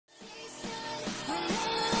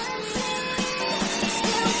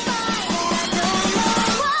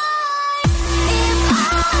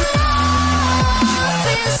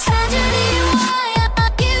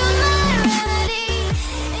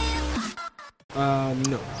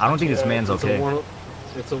No. I don't think this man's okay.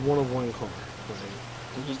 It's a one-of-one car.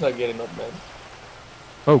 He's just not getting up, man.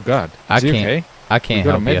 Oh God, I can't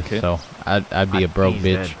help you, so I'd be a broke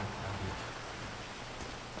bitch.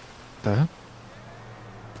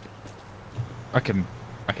 I can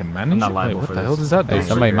manage. I'm not it? liable Wait, for what the this. hell does that do? Hey,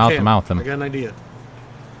 somebody mouth to mouth him. I got an idea.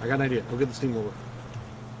 Go get the steamroller.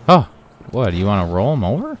 Oh, what? You want to roll him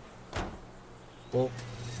over? Well,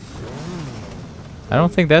 I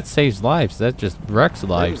don't think that saves lives. That just wrecks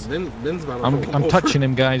lives. Ben's about I'm touching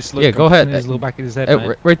him, guys. Look, yeah, go ahead. His little back of his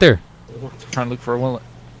head, right there. Trying to look for a wallet.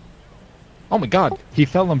 Oh my God, he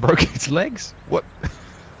fell and broke his legs. What?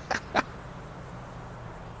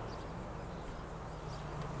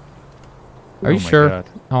 Are you sure? God.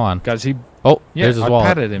 Hold on. Guys, he... Oh, yeah, there's his wallet.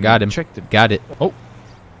 Patted him. Got him. Checked him. Got it. Oh.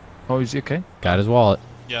 Oh, is he okay? Got his wallet.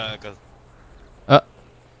 Yeah, I got... I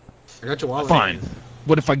got your wallet. Fine.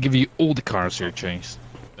 What if I give you all the cars here, Chase?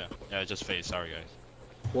 Yeah, just face. Sorry, guys.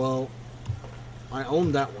 Well, I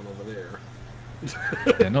own that one over there.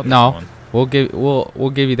 Yeah, not no, one. we'll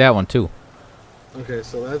give you that one too. Okay,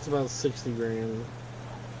 so that's about 60 grand.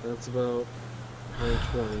 That's about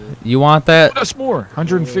 120. You want that? Oh, that's more.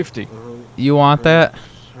 150. You want that?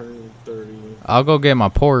 130. I'll go get my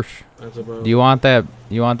Porsche. That's about. Do you want that?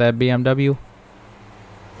 You want that BMW?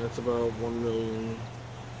 That's about 1 million.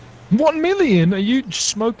 1 million? Are you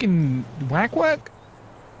smoking whack?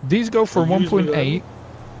 These go for 1.8.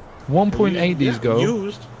 1.8 these go.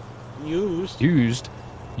 Used.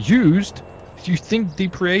 Do you think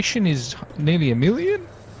depreciation is nearly 1 million?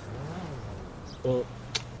 Well,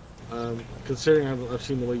 considering I've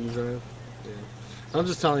seen the way you drive, yeah. I'm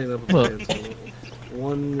just telling you that. Look.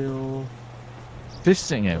 1 mil. This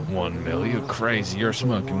thing at 1 mil. You're crazy. You're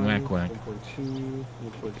smoking whack. 1.2,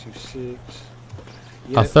 1.26.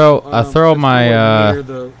 Yeah, I'll throw my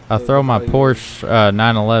Porsche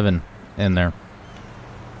 911 in there.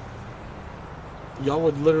 Y'all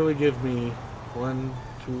would literally give me 1,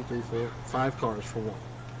 2, 3, 4, 5 cars for one.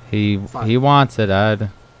 He wants it.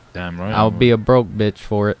 Damn right. I'll be a broke bitch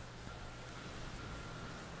for it.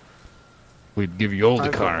 We'd give you all the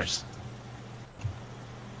cars.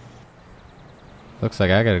 Looks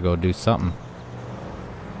like I gotta go do something.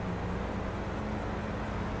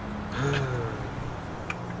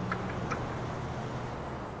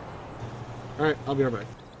 Alright, I'll be right back.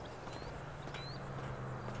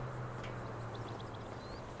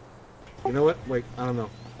 You know what? Wait, I don't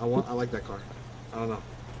know. I like that car. I don't know.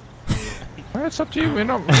 Well, it's up to you.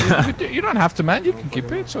 You don't have to, man. You can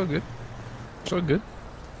keep it. It's all good. It's all good.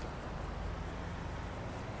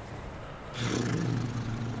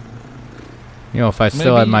 You know, if I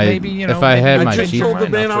still had my, if I had my GTX, told the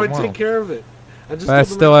man I would take care of it. If I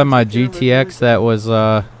still had my GTX that was,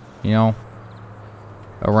 you know,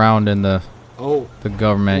 around in the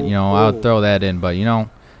government, you know, I'll throw that in. But you know,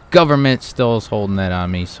 government still is holding that on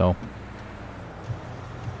me. So.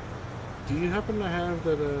 Do you happen to have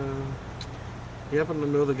that? You happen to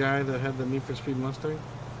know the guy that had the Need for Speed Mustang?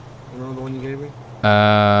 Remember the one you gave me?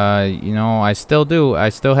 You know, I still do. I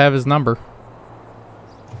still have his number.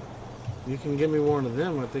 You can give me one of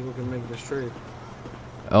them. I think we can make this trade.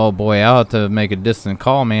 Oh boy, I'll have to make a distant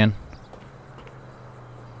call, man.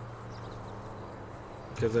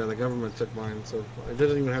 Because the government took mine, so it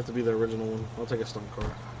doesn't even have to be the original one. I'll take a stunt car.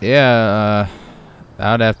 Yeah,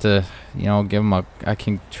 I'd have to, you know, give him a. I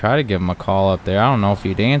can try to give him a call up there. I don't know if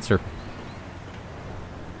he'd answer.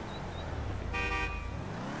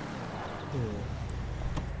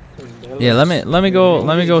 Yeah, let me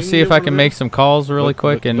go see if I can make some calls really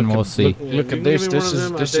quick, and we'll see. Look at this. This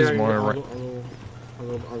is more.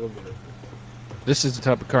 This is the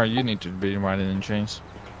type of car you need to be riding in, Chains.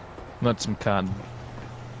 Not some cotton.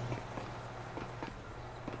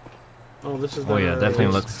 Oh, this is. Oh yeah, definitely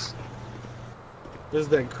looks. This is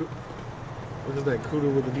that. What is that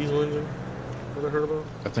Cuda with the diesel engine? That I heard about?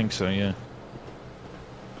 I think so. Yeah.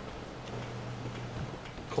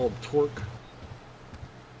 Called Torque.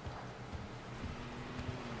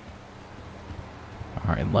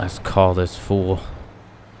 Alright, let's call this fool.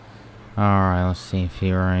 Alright, let's see if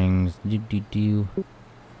he rings.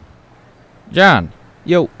 John!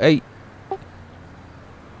 Yo, hey!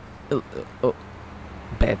 Oh,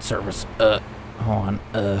 bad service. Hold on.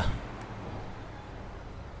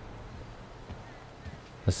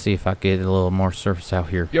 Let's see if I get a little more service out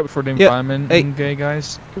here. Yeah, before the environment, hey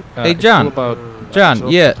guys. Hey, John. John,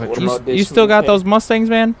 yeah. You still got those Mustangs,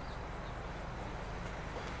 man?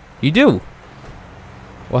 You do?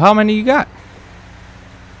 Well, how many you got?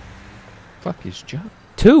 Fuck his job.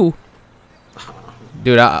 2?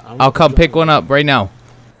 Dude, I'll come pick one up right now.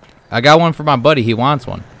 I got one for my buddy. He wants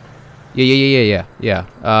one.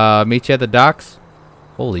 Yeah. Meet you at the docks.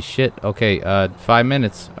 Holy shit. Okay, 5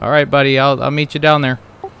 minutes. All right, buddy. I'll meet you down there.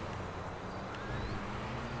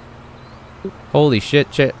 Holy shit,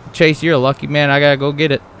 Chase, you're a lucky man. I gotta go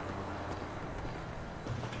get it.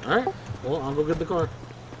 All right. Well, I'll go get the car.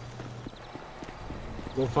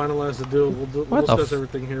 We'll finalize the deal. We'll discuss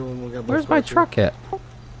everything here when we get back. Where's my truck at?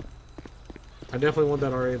 I definitely want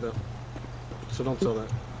that RA though, so don't sell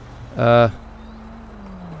that.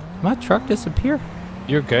 My truck disappear?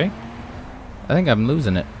 You okay? I think I'm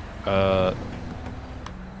losing it. Fuck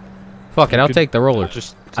it, I'll take the roller.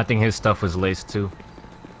 I think his stuff was laced too.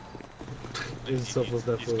 His stuff was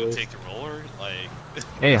definitely laced. Take the roller, like.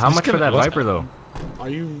 Hey, how much for that Viper though? Are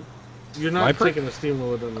you? You're not Viper? taking a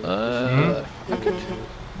steamroller then?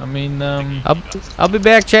 I mean, I'll be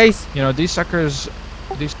back, Chase. you know, these suckers,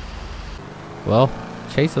 these. Well,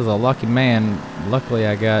 Chase is a lucky man. Luckily,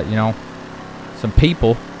 I got, you know, some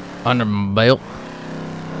people under my belt.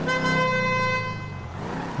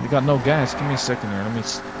 You got no gas. Give me a second here.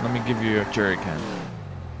 Let me give you a jerry can.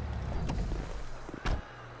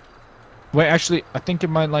 Wait, actually, I think it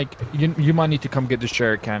might like you might need to come get this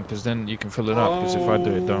jerry can because then you can fill it up. Because if I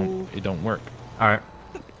do it, don't work. All right.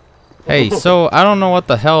 Hey, so I don't know what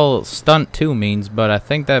the hell stunt 2 means, but I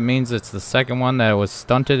think that means it's the second one that was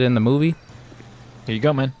stunted in the movie. Here you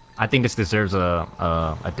go, man. I think this deserves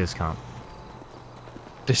a discount.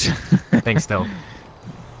 This. Thanks, Del.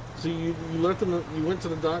 So you left them. You went to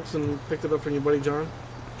the docks and picked it up from your buddy John.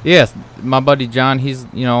 Yes, my buddy John. He's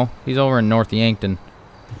he's over in North Yankton.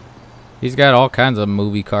 He's got all kinds of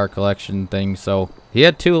movie car collection things. So he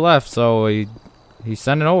had 2 left. So he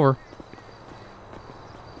sent it over.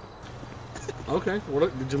 Okay.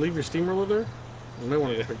 What, did you leave your steamroller there? You may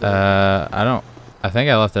want to pick that up. I don't. I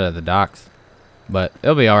think I left it at the docks, but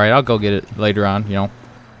it'll be all right. I'll go get it later on. You know.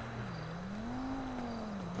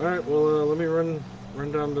 All right. Well, let me run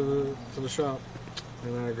down to the shop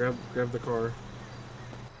and grab the car.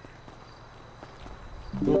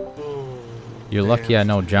 Oh, You're lucky I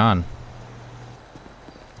know John.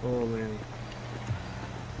 Oh man.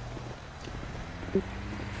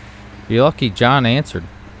 You're lucky John answered.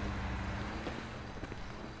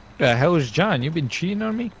 The hell is John? You been cheating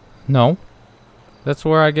on me? No. That's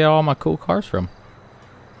where I get all my cool cars from.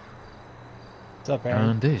 What's up, Aaron?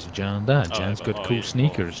 John this, John that. John's got cool yeah,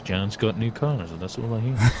 sneakers. John's got new cars, and that's all I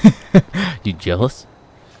hear. You jealous?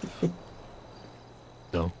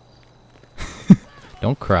 No.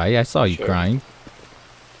 Don't cry. I saw you crying.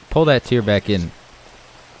 Pull that tear back in.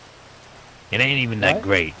 It ain't even that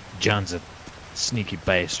great. John's a sneaky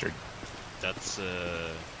bastard. That's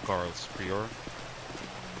Carl's Prior.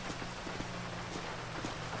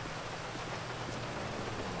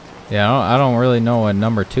 Yeah, I don't really know what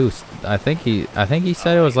number 2. I think he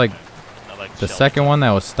said it was like the second one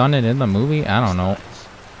that was stunted in the movie. I don't know,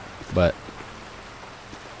 but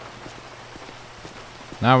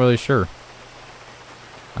not really sure.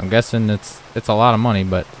 I'm guessing it's a lot of money,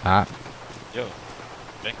 but Yo,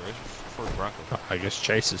 make a rich for Bronco. I guess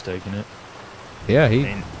Chase is taking it. yeah,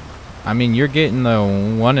 I mean, you're getting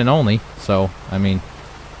the one and only, so I mean,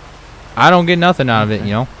 I don't get nothing out of it,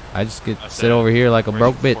 you know. I just get sit over here like a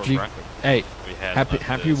broke bitch. Hey,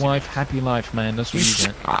 happy wife, happy life, man. That's what you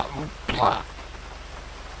get.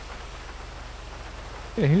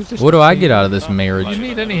 Yeah, who's this? What do I get out of this marriage? You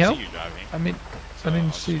need any help? I mean, I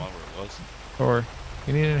didn't see. Or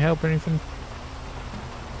you need any help or anything?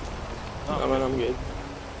 No, man, I'm good.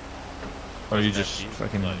 Or are you just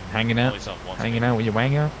fucking hanging out with your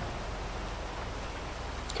wang out?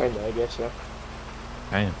 Kinda, I guess, yeah.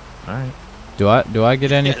 Damn. All right. Do I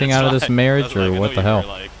get anything out of this marriage, or what the hell?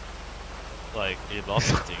 Like you lost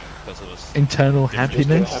something because it was Internal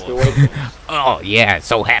happiness. Happy waiting. Oh yeah,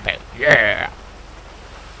 so happy. Yeah.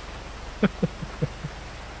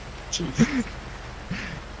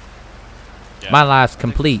 My life's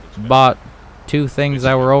complete. Bought 2 things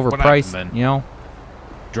that were overpriced. happened, You know.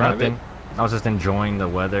 Nothing. I was just enjoying the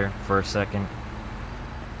weather for a second.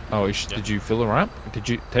 Oh, did you fill her up? Did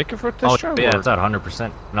you take her for a Oh, test drive? yeah, or- it's at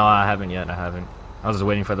 100%. No, I haven't yet. I haven't. I was just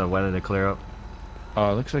waiting for the weather to clear up.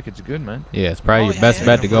 Oh, it looks like it's good, man. Yeah, it's probably your best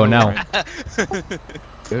bet to go now. I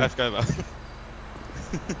forgot about.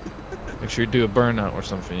 Make sure you do a burnout or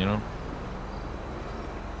something, you know.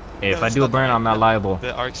 Hey, if I do a burn, I'm not liable.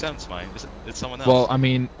 The RX-7's mine. It's someone else. Well, I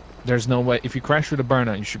mean, there's no way. If you crash with a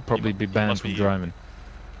burnout, you should probably be banned must from be- driving.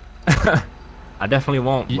 I definitely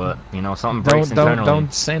won't, You- but you know, something breaks internally.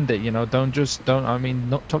 Don't send it. You know, don't. I mean,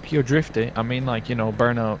 not Tokyo Drift it. I mean, like, you know,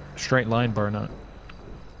 burnout, straight line burnout.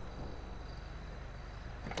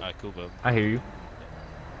 Alright, cool, bro. I hear you.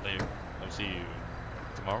 Later. I'll see you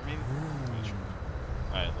tomorrow, maybe?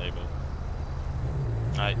 Alright, later, bro.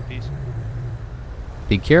 Alright, peace.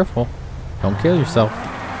 Be careful. Don't kill yourself. Yeah,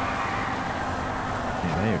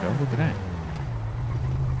 there you go. Look at that.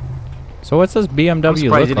 So what's this I'm BMW surprised you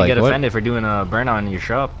look didn't like? get What? offended for doing a burnout in your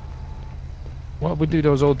shop. Well, we do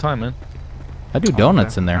those all the time, man. I do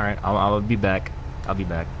donuts in there. Alright, I'll be back. I'll be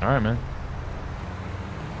back. All right, man.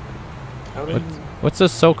 How did What's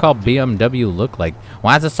this so-called BMW look like?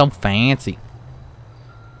 Why is it so fancy?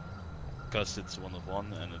 Because it's one of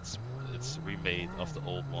one and it's remade of the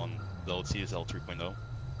old one, the old CSL 3.0.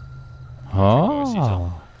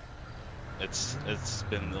 Oh. It's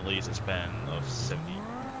been at least a span of 70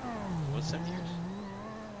 years?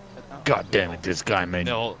 God damn it, this guy, man.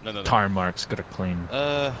 No. Tire marks gotta clean.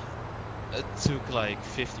 It took like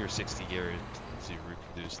 50 or 60 years to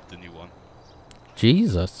reproduce the new one.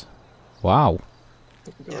 Jesus. Wow.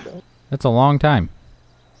 That's a long time.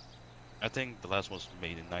 I think the last one was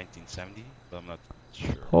made in 1970, but I'm not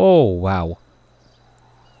sure. Oh, wow.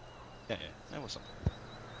 Yeah, that was something.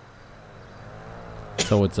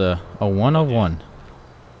 So it's a one of one.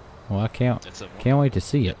 Well, I can't wait to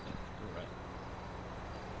see it. Right.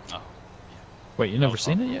 Oh, Wait, you never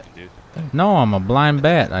seen it yet? Dude. No, I'm a blind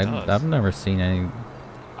bat. does. I've never seen any.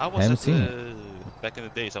 Haven't seen it. Back in the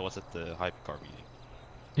days, I was at the Hypercar meeting.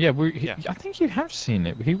 Yeah, Yeah. I think you have seen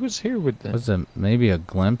it. He was here with the. Was it maybe a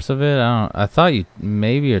glimpse of it? I thought you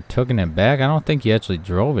maybe are taking it back. I don't think you actually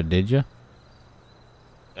drove it, did you?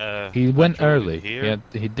 He went drove it early. here, Yeah,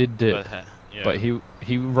 he did. Yeah. But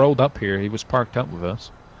he rolled up here. He was parked up with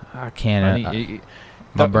us. I can't. And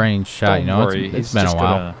My brain's shot. You know, worry, it's he's been a just got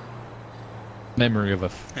while. a memory of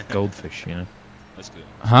a goldfish, you know. That's good.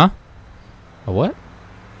 Huh? A what?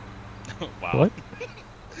 Wow. What?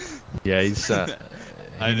 Yeah, he's I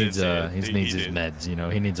he didn't needs see it. he He needs his did. meds, you know.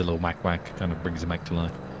 He needs a little whack whack, kind of brings him back to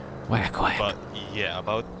life. Whack whack. But yeah,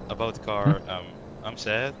 about the car, I'm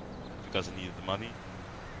sad because I needed the money,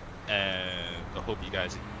 and I hope you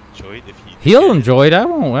guys enjoy it. If you He'll can. enjoy it. I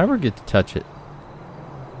won't ever get to touch it.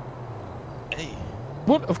 Hey,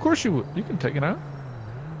 What? Of course you would. You can take it out.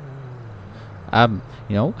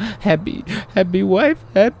 You know, happy wife,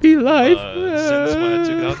 happy life. since when I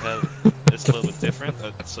took it out, it's a little bit different.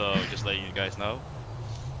 So just letting you guys know,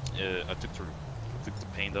 I took the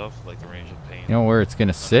paint off, like the range of paint. You know where it's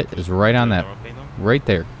gonna sit is right on that, Normal paint off. right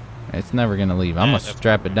there. It's never gonna leave. I'm Yeah, gonna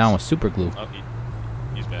strap it down with super glue. Oh,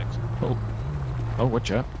 he's back. Oh,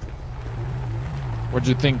 watch out. What'd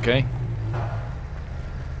you think, eh?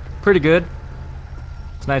 Pretty good.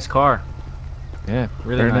 It's a nice car. Yeah,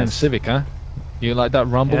 Really better than nice. Civic, huh? You like that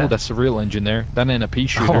rumble? Yeah. That's the real engine there. That ain't a pea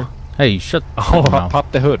shooter. Hey, shut. Oh, your mouth.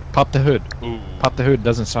 Pop the hood. Pop the hood. Ooh. Pop the hood.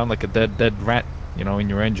 Doesn't sound like a dead rat, you know, in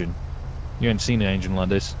your engine. You ain't seen an engine like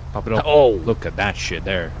this. Pop it up. Oh. Look at that shit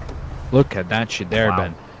there. Look at that shit there, Wow.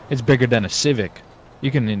 Ben. It's bigger than a Civic. You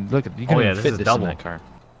can look at. You can Oh, yeah, even this fit is this double. in that car.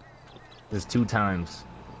 There's 2 times.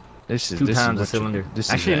 This is Two this times the is what you- cylinder. This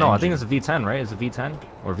is Actually, the no, I think engine. it's a V10, right? It's a V10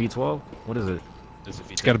 or V12. What is it? There's a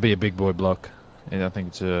V10. It's got to be a big boy block. And I think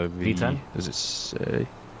it's a V10? Does it say?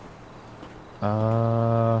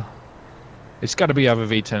 It's got to be either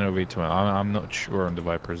V10 or V12. I'm not sure on the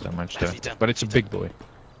Vipers that much, though. V10, But it's a big boy.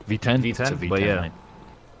 V10? It's a V10? V10, But yeah. man.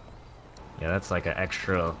 Yeah, that's like an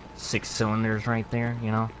extra 6 cylinders right there,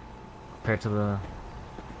 you know, compared to the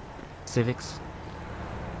Civics.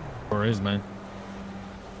 Or is, man.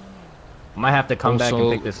 Might have to come back and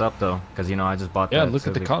Also- pick this up though, because you know I just bought Yeah, that look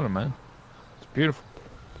at the Civic. color, man. It's beautiful.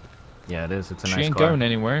 Yeah, it is. It's a She nice ain't car. going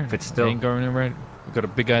anywhere. If it's still- ain't going anywhere. We've got a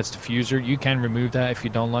big ass diffuser. You can remove that if you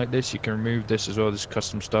don't like this. You can remove this as well. This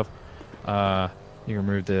custom stuff. You can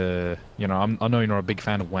remove the. You know, I know you're not a big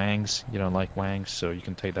fan of wangs. You don't like wangs, so you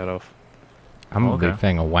can take that off. I'm a Okay. big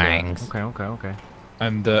fan of wangs. Okay.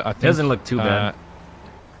 And I think Doesn't look too bad.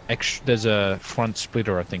 There's a front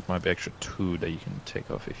splitter. I think might be extra 2 that you can take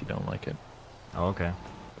off if you don't like it. Oh, okay.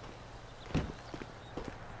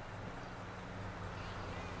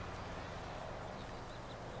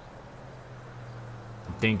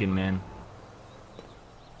 I'm thinking, man.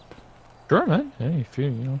 Sure, man. Hey, if you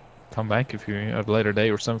know, come back if you're at a later day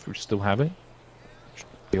or something. If you still have it, should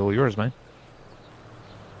be all yours, man.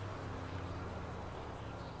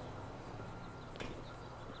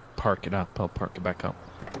 Park it up. I'll park it back up.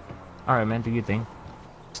 All right, man. Do your thing.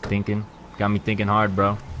 Just thinking. Got me thinking hard,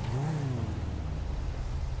 bro.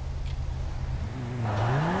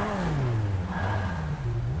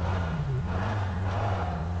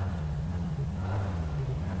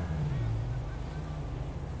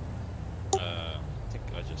 I think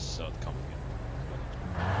I just saw it coming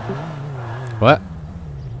What?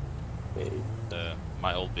 in.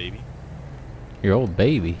 My old baby. Your old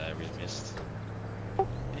baby. I really missed.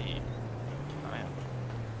 Hey, I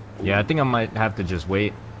am. Yeah, I think I might have to just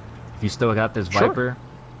wait. If you still got this Sure. Viper,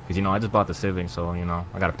 because you know I just bought the Civic, so you know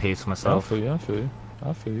I gotta pace I myself. feel you. I feel you.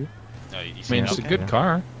 I feel you. No, you I see mean, it it's a okay? good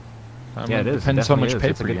car. I mean, Yeah, it is. Depends how much Definitely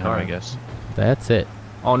is. It's a paper good you have, car. I guess. That's it.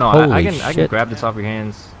 Oh no, Holy I can shit. grab this off your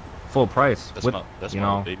hands, full price That's with that's you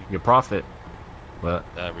my know baby. your profit. But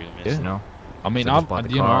That really Yeah. miss. you know, I mean, So just bought the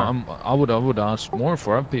you know, car. I would ask more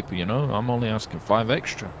for other people. You know, I'm only asking 5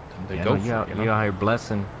 extra, and they yeah, go no, for you it. out, You you know, out here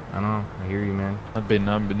blessing. I know. I hear you, man. I've been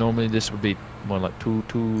normally this would be more like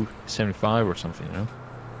 275 or something. You know,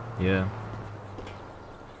 Yeah.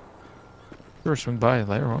 sure, swing by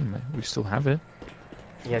later on, man. We still have it.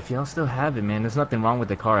 Yeah, if y'all still have it, man, there's nothing wrong with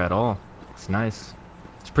the car at all. It's nice.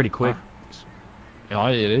 It's pretty quick. Yeah,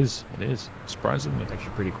 it is. It is surprisingly. It's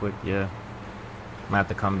actually pretty quick. Yeah. Might have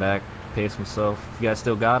to come back, pace myself. If you guys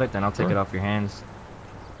still got it, then I'll take Sure. it off your hands.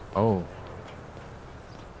 Oh,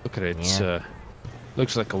 look at it. It's Yeah.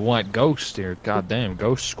 looks like a white ghost here. Goddamn,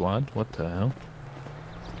 Ghost Squad. What the hell?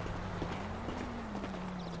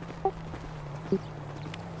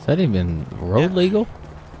 Is that even road Yeah. legal?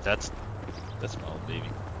 That's my old baby.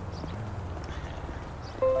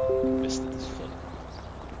 Missed it as fuck.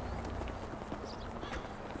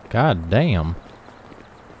 God damn.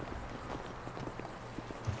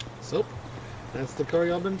 So, that's the car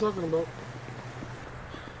y'all been talking about.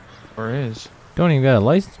 Or is? Don't even got a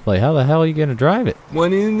license plate. How the hell are you gonna drive it?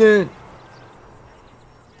 What is it?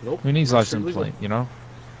 Nope. Who needs not street license legal. plate? You know.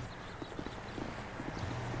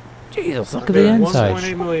 Jesus, look I at the paid inside.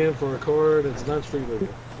 1.8 million for a car that's not street legal.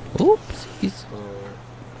 Oopsies.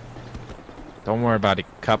 Don't worry about it.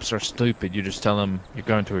 Cops are stupid. You just tell them you're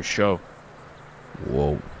going to a show.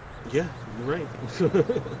 Whoa. Yeah, you're right.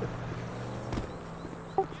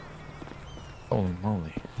 Holy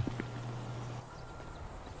moly.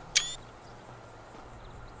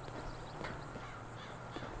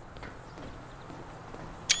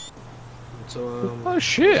 So, Oh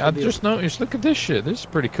shit, I what's the just noticed. Look at this shit. This is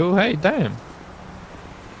pretty cool. Hey, damn.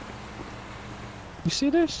 You see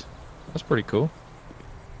this? That's pretty cool.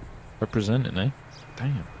 Representing, eh?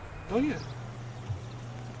 Damn. Oh yeah.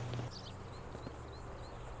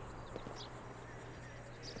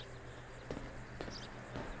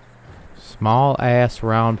 Small ass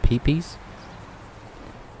round peepees?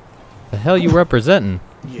 The hell you representing?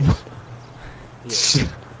 Yes. Yes.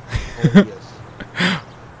 Oh, yes.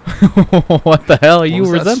 What the hell are you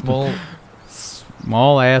What was that representing? small?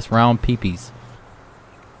 Small ass round peepees.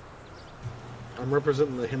 I'm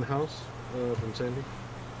representing the hen house from Sandy. You know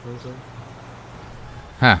what I'm saying?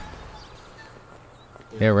 Huh.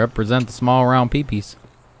 Yeah, represent the small round peepees.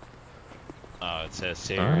 It says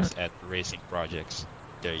Series at Racing Projects.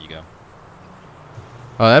 There you go.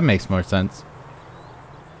 Oh, that makes more sense.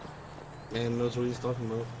 Man knows what he's talking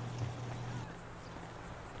about.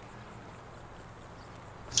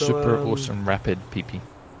 So, Super awesome rapid PP.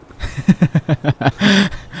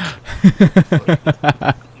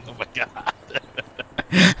 Oh my god.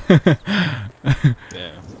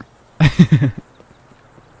 Damn.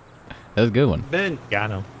 That's a good one. Ben,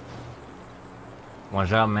 Got him.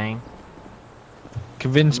 Watch out, man.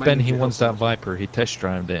 Convince I might Ben need he your wants help that Viper. He test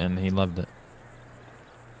drove it and he loved it.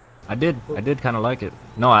 I did kind of like it.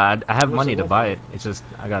 No, I have What's money it to worth? buy it. It's just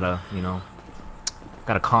I gotta, you know,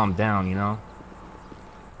 gotta calm down, you know.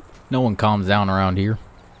 No one calms down around here.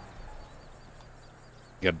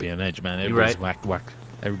 Gotta be an edge, man. You Everybody's right. whack.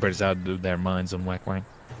 Everybody's out of their minds on whack. I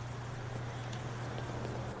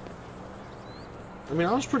mean,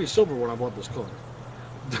 I was pretty sober when I bought this car.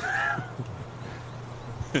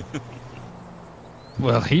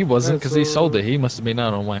 Well, he wasn't because he That's, sold it. He must have been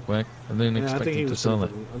out on whack. I didn't Yeah, I expect think he him to was sell it.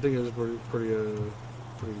 I think he was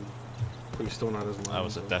pretty stoned out of his mind. I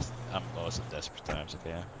was at desperate times,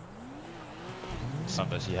 okay.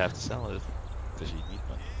 Sometimes you have to sell it because you need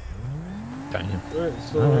money. Damn. Alright,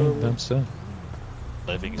 so Alright, that's so.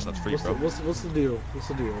 Living is not free, what's bro. the deal? What's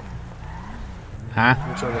the deal? Huh?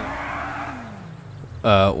 What y'all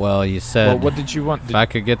got? Well, you said Well, what did you want? if I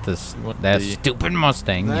could get this you want that the- stupid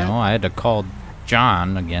Mustang, you That? know, I had to call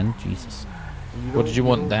John again. Jesus. What did you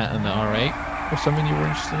want? That and the R8 or something you were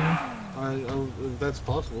interested in? If that's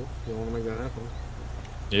possible. You want to make that happen?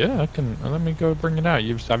 Yeah, I can. Let me go bring it out.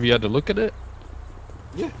 Have you had to look at it?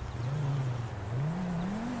 Yeah.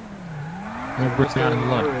 Let me bring it out in the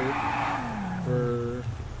lot.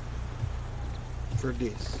 For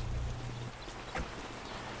this.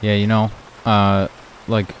 Yeah, you know,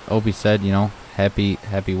 like Obi said, you know, happy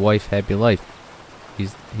wife, happy life.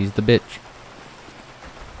 He's the bitch.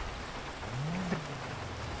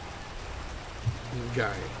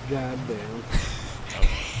 Guy. Goddamn.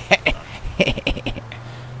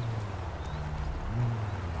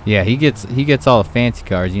 Yeah, he gets all the fancy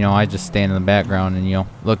cars. You know, I just stand in the background and, you know,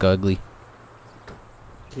 look ugly.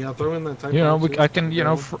 Yeah, I'll throw in that type. You know, I can, you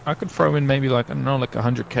know, I could throw in maybe like, I don't know, like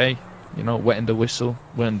 100K. You know, wetting the whistle,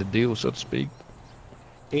 wetting the deal, so to speak.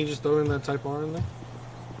 Can you just throw in that Type R in there?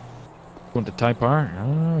 Want the Type R?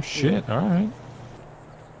 Oh shit! Yeah. All right.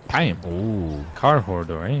 Bam. Ooh, car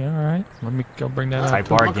hoarder, eh? All right. Let me go bring that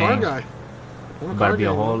Type up. R I'm a car gang. guy. Better be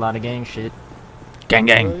a whole lot of gang shit. Gang,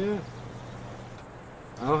 gang. Oh, yeah.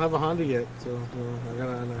 I don't have a Honda yet, so I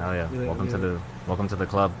gotta. Hell yeah! Welcome to the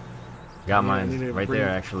club. Got mine right there,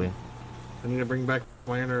 actually. I need to bring back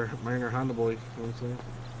my inner Honda boy. You know what I'm saying?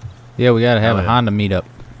 Yeah, we gotta have a yeah. Honda meetup.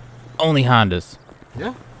 Only Hondas.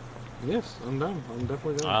 Yeah. Yes, I'm down. I'm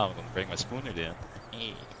definitely down. Wow, I'm gonna bring my spooner down.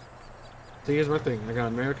 Hey. See, here's my thing. I got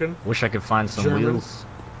American, Wish I could find some German, wheels.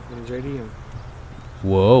 and JD, and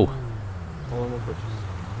Whoa. all in one purchase.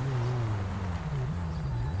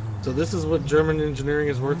 So this is what German engineering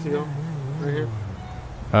is worth to you, right here.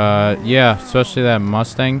 Yeah, especially that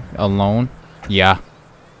Mustang alone. Yeah.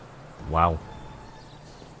 Wow.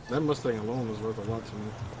 That Mustang alone is worth a lot to me.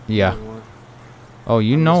 Yeah. Oh,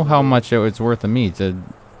 you know how much it's worth to me to,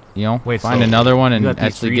 you know, Wait, find so another one you and got these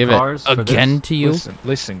actually 3 give cars it for again this? to you.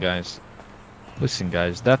 Listen, guys. Listen,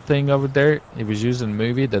 guys. That thing over there, it was used in a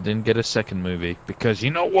movie that didn't get a second movie because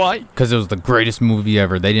you know why? Because it was the greatest movie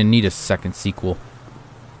ever. They didn't need a second sequel.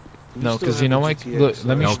 No, because you know what? Look,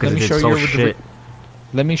 let me No, 'cause it show did you. so shit.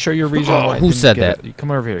 Let me show you a reason Oh, why. it who didn't said get that? it.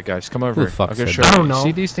 Come over here, guys. Come over Who the here. fuck I'm gonna said show that? I you. don't You know.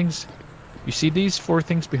 see these things? You see these 4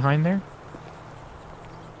 things behind there?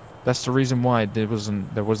 That's the reason why there wasn't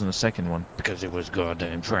a second one. Because it was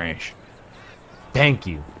goddamn trash. Thank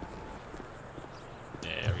you.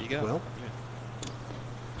 There you go. Well,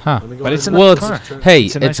 Huh. let me go But it's ahead a and- nice Well, car. hey,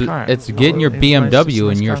 It's a nice car. it's No, getting your it's nice, it's a BMW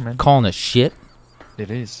nice and you're car, man. calling it shit. It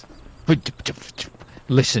is.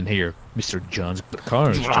 Listen here, Mr. John's got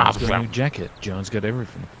cars. John's got a new jacket. John's got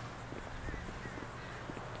everything.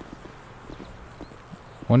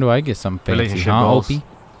 When do I get something fancy, Relationship huh, goals. Opie?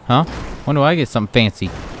 Huh? When do I get something fancy?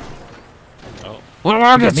 Oh. When do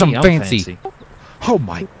I Look get at me, something I'm fancy? Oh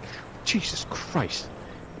my, Jesus Christ!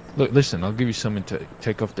 Look, listen, I'll give you something to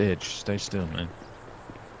take off the edge. Stay still, man.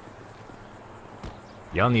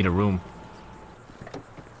 Y'all need a room.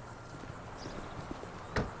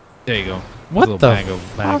 There you go. What a little the bag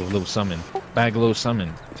of little summon. Bag of little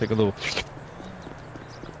summon. Take a little.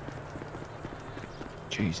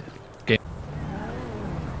 Jesus. Okay.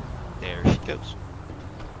 There she goes.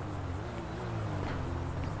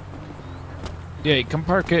 Yeah, come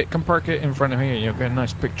park it in front of here. You'll get a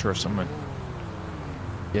nice picture of someone.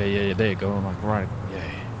 Yeah. There you go. Like right.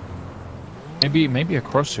 Yeah. Maybe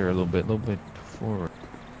across here a little bit forward.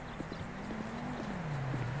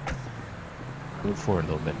 Move forward a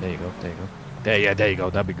little bit. There you go. There you go.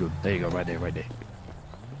 That'd be good. There you go. Right there.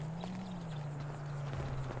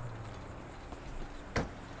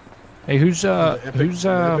 Hey, who's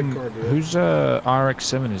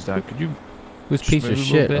RX-7 is that? Could you Whose just piece move of a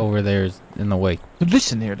little shit bit? over there is in the way?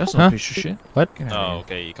 Listen here, that's not Huh? a piece of shit. What? Get out of Oh, here.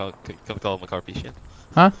 okay. You can't call him a car piece yet.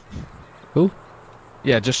 Huh? Who?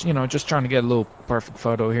 Yeah, just trying to get a little perfect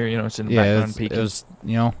photo here. You know, it's in the Yeah, background it peeking. was,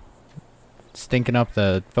 you know, stinking up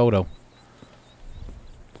the photo.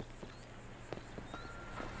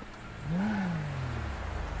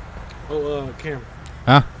 Oh, Cam.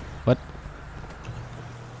 Huh? What?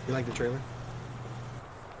 You like the trailer?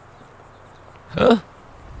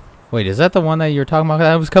 Wait, is that the one that you were talking about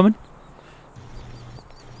that was coming?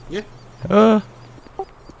 Yeah.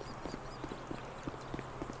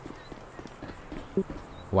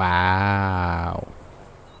 Wow.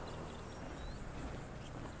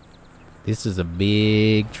 This is a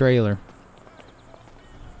big trailer.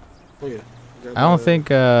 Oh yeah. I don't think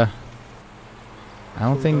a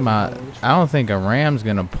Ram's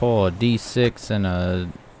gonna pull a D6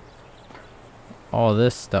 and all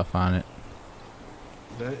this stuff on it.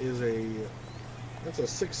 That's a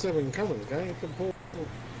 6.7 Cummins guy. You can pull.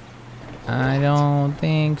 I don't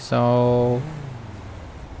think so.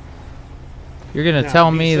 You're gonna Now,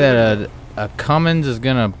 tell me D7 that a Cummins is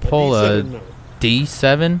gonna pull a D7, no.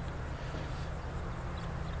 D7?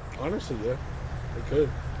 Honestly, yeah, it could.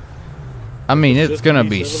 I mean, It's it's just a gonna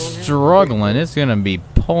be D7 on here? struggling. It's gonna be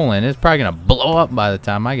pulling. It's probably gonna blow up by the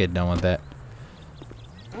time I get done with that.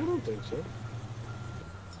 I don't think so.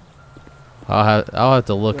 I'll have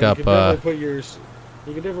to look Now, up You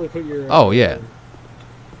could definitely put your. oh, yeah.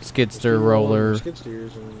 skid steer steering roller. skid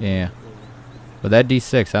steers and, Yeah. But that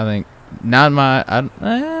D6, I think, not my.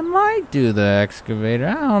 I might do the excavator.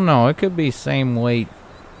 I don't know. It could be same weight.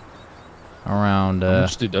 Around. How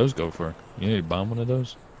much did those go for? You need to buy one of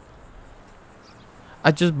those?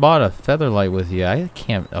 I just bought a Featherlight with you. I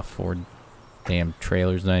can't afford damn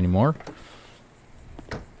trailers anymore.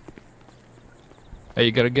 Hey,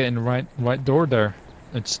 you gotta get in the right door there.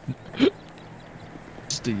 It's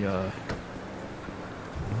the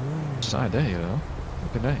side there, you know.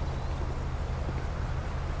 Look at that.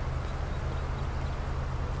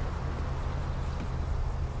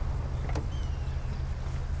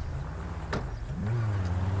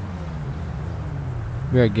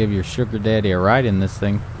 You gotta give your sugar daddy a ride in this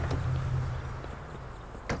thing.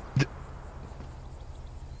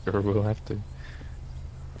 Sure, we'll have to.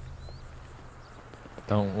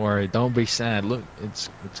 Don't worry, don't be sad. Look, it's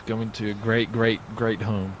going to a great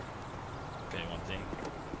home. Okay, one thing.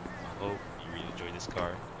 I hope you really enjoy this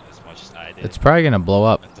car as much as I did. It's probably gonna blow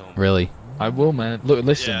up, really. I will, man. Look,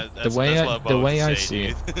 listen. Yeah, the way I say, see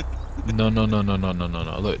it. No.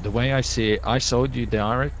 Look, the way I see it, I sold you the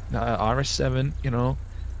RS7. You know,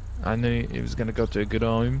 I knew it was gonna go to a good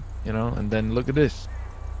home. You know, and then look at this.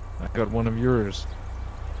 I got one of yours.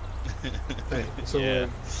 Hey, so yeah.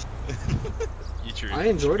 I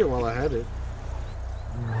enjoyed it while I had it.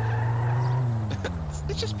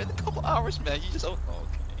 It's just been a couple hours, man. You just okay.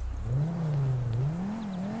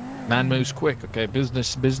 Man moves quick, okay?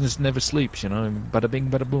 Business never sleeps, you know. Bada bing,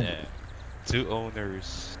 bada boom. Yeah. 2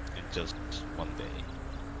 owners in just one day.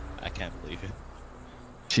 I can't believe it.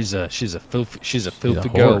 She's a filthy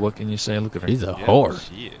whore. girl. What can you say? Look at her. She's a whore.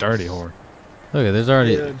 She is. Dirty whore. Look, there's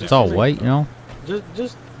already. Yeah, it's all white, you know.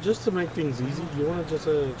 Just to make things easy, do you want to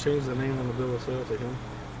just change the name on the bill of sale to him?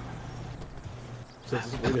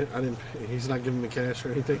 Since he's not giving me cash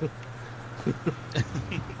or anything.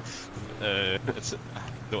 It's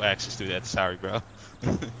no access to that. Sorry, bro.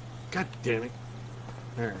 God damn it!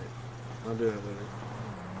 All right, I'll do that later.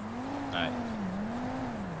 Alright.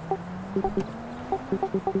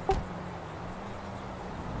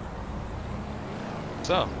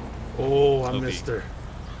 So. Oh, I missed her.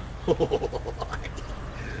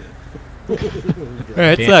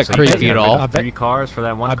 It's not creepy at all. 3 cars for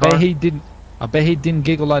that one I car? bet he didn't. I bet he didn't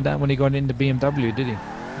giggle like that when he got into BMW, did he?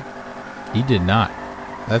 He did not.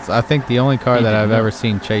 That's, I think, the only car that I've ever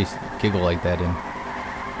seen Chase giggle like that in.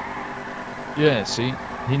 Yeah, see?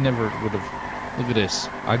 He never would have. Look at this.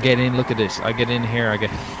 I get in, look at this. I get in here, I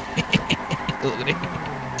get... Look at it.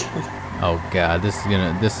 Oh god, this is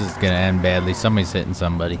gonna end badly. Somebody's hitting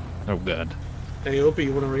somebody. Oh god. Hey, Opie,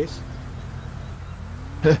 you want to race?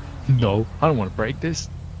 No, I don't want to break this.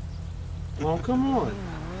 Oh, come on.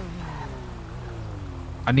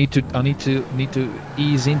 I need to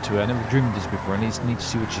ease into it. I never dreamed this before. I need to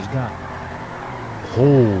see what she's got.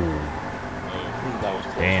 Oh. That was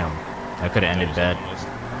close. Damn. That could have ended bad.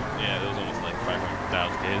 Yeah, that was almost like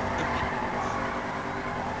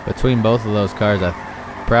 500,000. Between both of those cars, I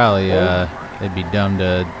probably it'd be dumb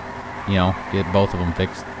to, you know, get both of them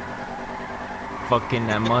fixed. Fucking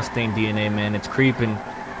that Mustang DNA, man. It's creeping.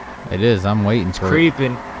 It is. I'm waiting for it.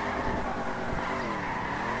 Creeping.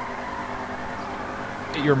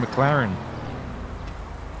 Get your McLaren.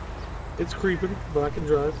 It's creeping, but I can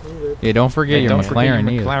drive. I'm good. Yeah, don't forget Hey, your don't McLaren forget your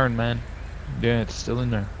either. McLaren, man. Yeah, it's still in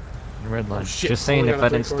there. The red line. Oh, shit. Just saying, Oh, if I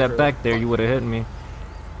didn't step back there, you would have hit me.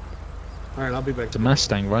 All right, I'll be back. It's a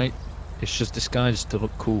Mustang, right? It's just disguised to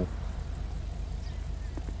look cool.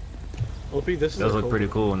 Opie, this is Those a look Cobra.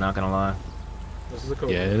 pretty cool, not gonna lie. This is a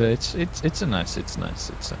Cobra. Yeah, it's nice.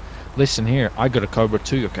 Listen here, I got a Cobra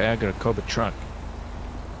too. Okay, I got a Cobra truck.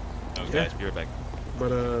 Okay, Yeah. guys, be right back.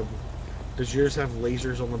 But does yours have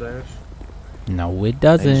lasers on the dash? No, it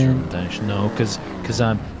doesn't. No, cause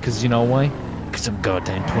you know why? Cause I'm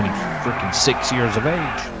goddamn 26 years of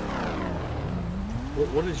age.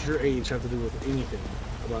 What does your age have to do with anything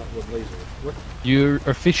with lasers? What? You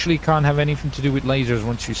officially can't have anything to do with lasers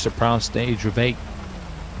once you surpass the age of 8.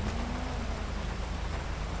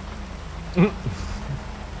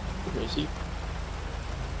 Crazy.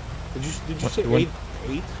 Did you What- say what-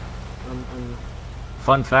 8?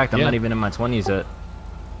 Fun fact, I'm Yeah. not even in my 20s yet.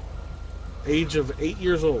 Age of 8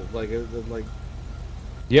 years old, like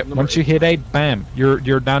Yep. Number Once you 8. hit 8, bam,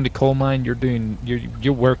 you're down the coal mine.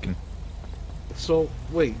 You're working. So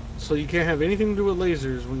wait, so you can't have anything to do with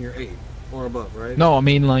lasers when you're 8 or above, right? No, I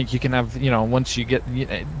mean like you can have once you get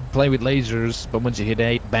play with lasers, but once you hit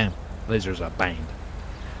 8, bam, lasers are banned.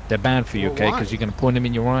 They're banned for you, Well, okay? why? Because you're gonna point them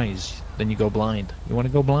in your eyes, then you go blind. You want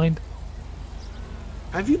to go blind?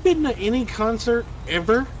 Have you been to any concert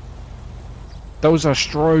ever? Those are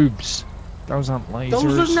strobes. Those aren't lasers.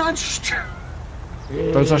 Those are not.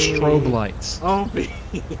 Those are strobe lights. Oh,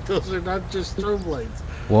 those are not just strobe lights.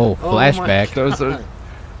 Whoa, Oh my flashback. Those are.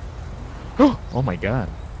 God. Oh my god,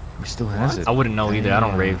 he still has it. I wouldn't know either. I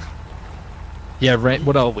don't rave. Yeah, right.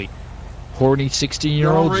 What are we? horny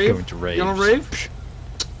 16-year-olds rave? going to rave. You on rave?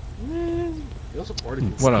 Man, you're so party.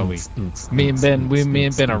 What are we? Me and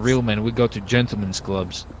Ben are real men. We go to gentlemen's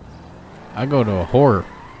clubs. I go to a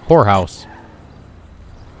whorehouse.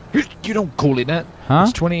 You don't call it that. Huh?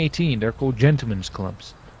 It's 2018. They're called gentlemen's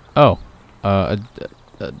clubs. Oh, a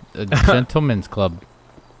gentleman's club.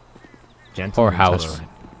 Whorehouse.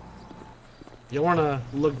 You wanna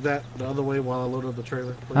look the other way while I load up the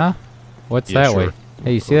trailer, please? Huh? What's Yeah, that sure. way?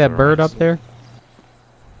 Hey, you see Close that our bird eyes. up there?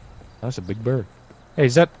 That's a big bird. Hey,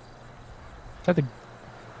 is that the...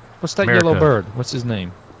 What's that America. yellow bird? What's his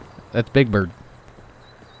name? That's Big Bird.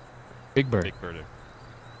 Big bird. Big birder.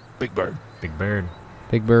 Big bird. Big Bird.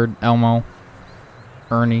 Big Bird, Elmo,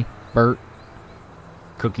 Ernie, Bert.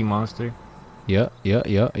 Cookie Monster. Yup.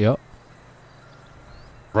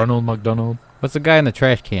 Ronald McDonald. What's the guy in the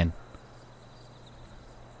trash can?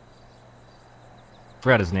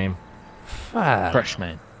 Forgot his name.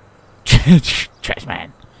 Freshman. Trash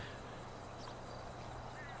man.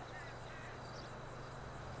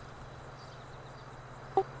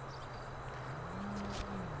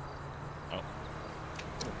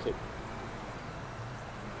 Okay.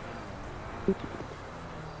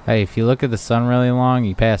 Hey, if you look at the sun really long,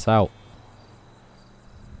 you pass out.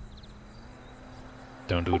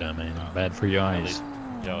 Don't do that, man. Bad for your At eyes. least,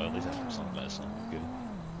 yo, at least I have some medicine. Good.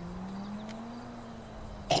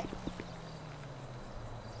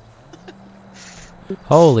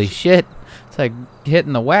 Holy shit. It's like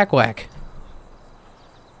hitting the whack.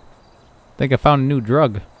 Think I found a new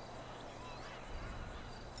drug.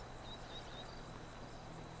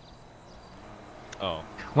 Oh,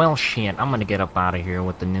 Well, shit, I'm gonna get up out of here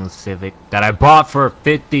with the new Civic that I bought for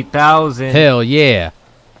 50,000. Hell yeah.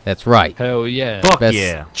 That's right. Hell yeah. Fuck Best-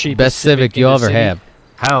 yeah. Cheapest Best Civic in you'll the ever city. have.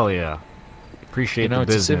 Hell yeah. Appreciate You know,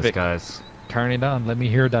 the it's a business, Civic. guys. Turn it on. Let me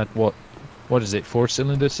hear that. What is it?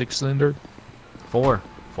 4-cylinder? 6-cylinder? Four,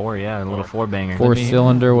 yeah, a little four-banger. Four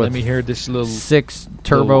cylinder with Let me hear this little 6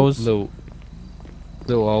 turbos.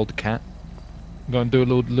 Little old cat. Gonna do a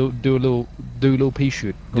little pea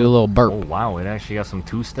shoot. Do a little Oh, burp. wow, it actually got some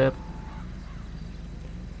two-step.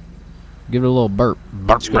 Give it a little burp.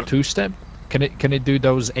 It's got 2-step. Can it do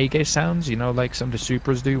those AK sounds? You know, like some of the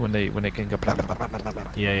Supras do when they can go. Blah, blah, blah, blah, blah,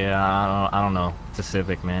 blah. Yeah, I don't know. It's a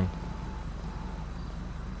Civic, man.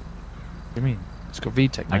 What do you mean? It's got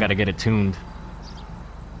VTEC. I gotta get it tuned.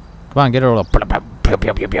 Come on, get it a little. Pew,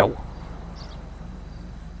 pew, pew, pew. Rev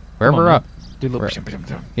Come on, her man. up. Do a little.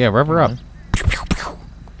 Right. Yeah, rev her up.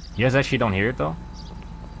 You guys actually don't hear it, though?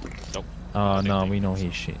 Oh no, we know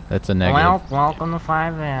he's shit. That's a negative. Welcome to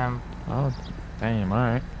FiveM. Oh, damn. All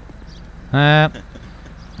right.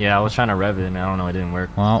 Yeah, I was trying to rev it, and I don't know, it didn't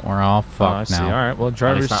work. Well, we're all Oh, I fucked see. now. All right. Well, At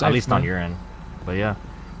driver's least, safe, at least on man. your end. But yeah,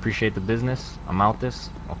 appreciate the business. I'm out this.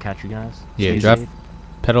 I'll catch you guys. Yeah, Stay drive safe.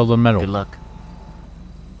 pedal to the metal. Good luck.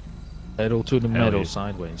 Pedal to the Hell metal yeah.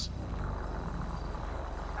 sideways.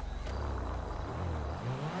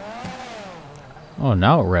 Oh,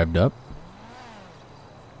 now it revved up.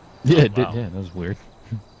 Yeah, it did. wow. Yeah, that was weird.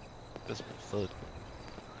 that's pretty fun.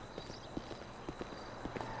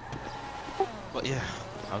 But yeah,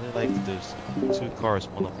 I really like those two cars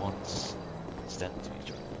one-on-one stand to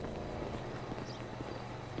each other.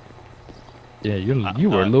 Yeah, you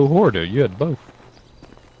were a little hoarder. You had both.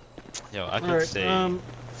 Yo, I could Alright, say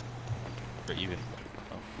for even.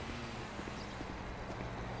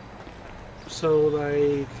 so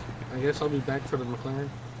like, I guess I'll be back for the McLaren.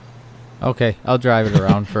 Okay, I'll drive it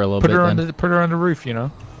around for a little Put bit her on then. the put her on the roof. You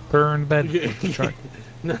know, put her in bed. Try.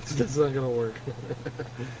 No, that's not gonna work.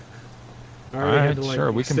 I All already right, had to, like,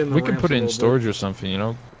 sure. We extend can the put ramps it a in little storage or something. You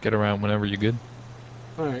know, get around whenever you're good.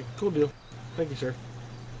 bit. All right, cool deal. Thank you, sir.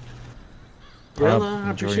 Well, Well, I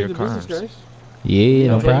enjoy appreciate your the business, cars. guys. Yeah,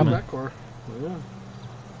 no I'll drive problem. that car. Yeah,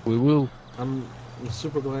 We will. I'm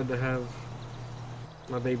super glad to have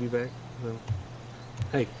my baby back. So,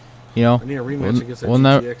 hey, You know, I need a rematch We'll- against that we'll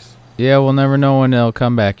nev- GTX. yeah, we'll never know when it'll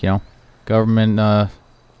come back, you know. Government,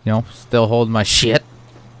 you know, still holding my shit.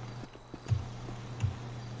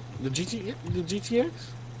 The GTX?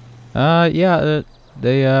 Yeah,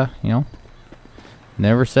 they, you know,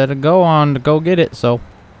 never said a go on to go get it, so.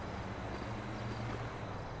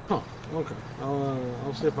 Huh. Okay.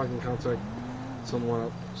 I'll see if I can contact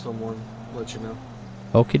someone. Let you know.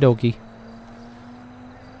 Okie dokie.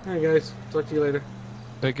 All right, guys. Talk to you later.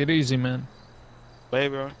 Take it easy, man. Bye,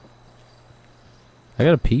 bro. I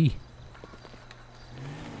gotta pee.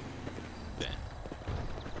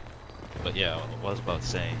 But yeah, what I was about to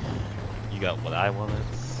say, you got what I wanted,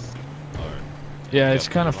 or Yeah, you it's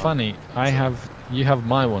got kind of what you funny. want? You have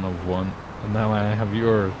my 101, and now I have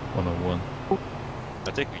your 101.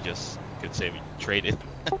 I think we just could say we traded.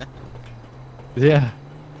 Yeah.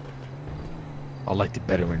 I liked it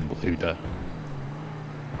better in blue, though.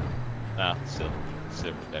 Nah, silver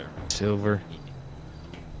there. Silver.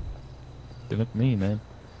 They look mean, man.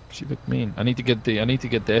 She looked mean. I need to get the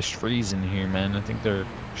S3s in here, man. I think they're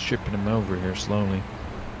shipping them over here slowly.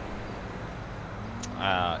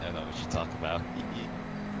 I know what you talk about.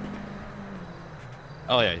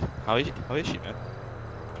 Oh yeah, how is she, man?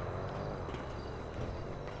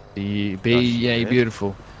 Yeah,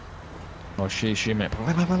 beautiful. Oh, she meant,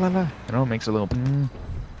 you know, makes a little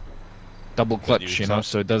double clutch, you know,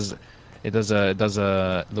 so it does a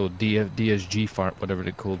little DSG fart, whatever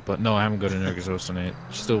they're called. But no, I haven't got an exhaust on it.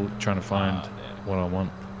 Still trying to find what I want.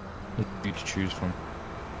 What you to choose from.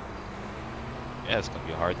 Yeah, it's gonna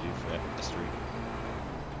be hard to do for that S3.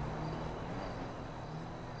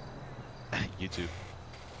 YouTube.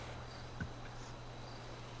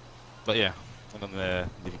 But yeah, I'm gonna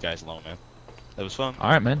leave you guys alone, man. That was fun. All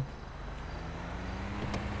right, man.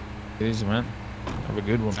 Take it easy, man. Have a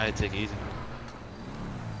good one. I take it easy.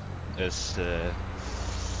 Is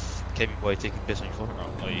Kevin Boy taking piss on your floor? Oh,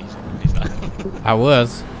 no, he's not. I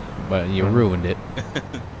was, but you ruined it.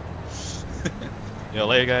 Yo,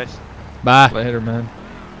 later, guys. Bye. Later, man.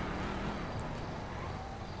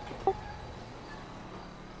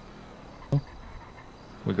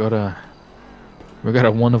 We got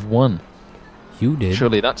a 1 of 1. You did.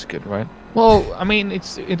 Surely that's good, right? Well, I mean,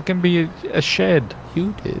 it can be a shed.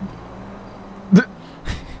 You did.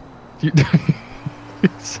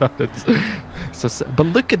 So but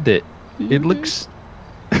look at it. It looks.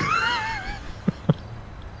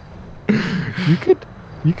 You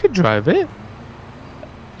could drive it.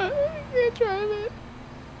 You could drive it.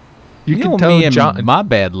 You can tell me and John. my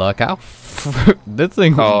bad luck. This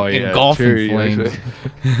thing engulfing flames.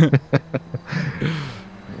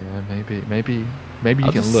 Yeah, maybe you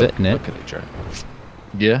I'll can just look. sit in it. Look at it, John.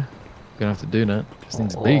 Yeah, gonna have to do that. This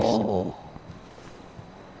thing's big. Oh.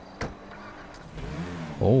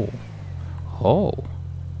 A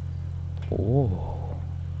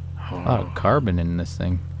lot of carbon in this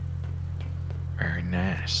thing. Very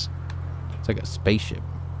nice. It's like a spaceship.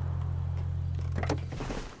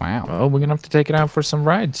 Wow. Well, we're gonna have to take it out for some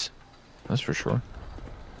rides. That's for sure.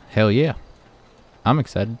 Hell yeah. I'm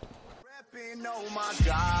excited.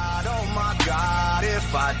 Oh my God,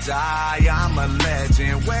 if I die, I'm a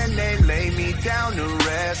legend. When they lay me down to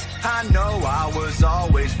rest, I know I was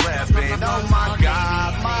always repping. Oh my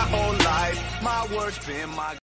God, my whole life, my words been my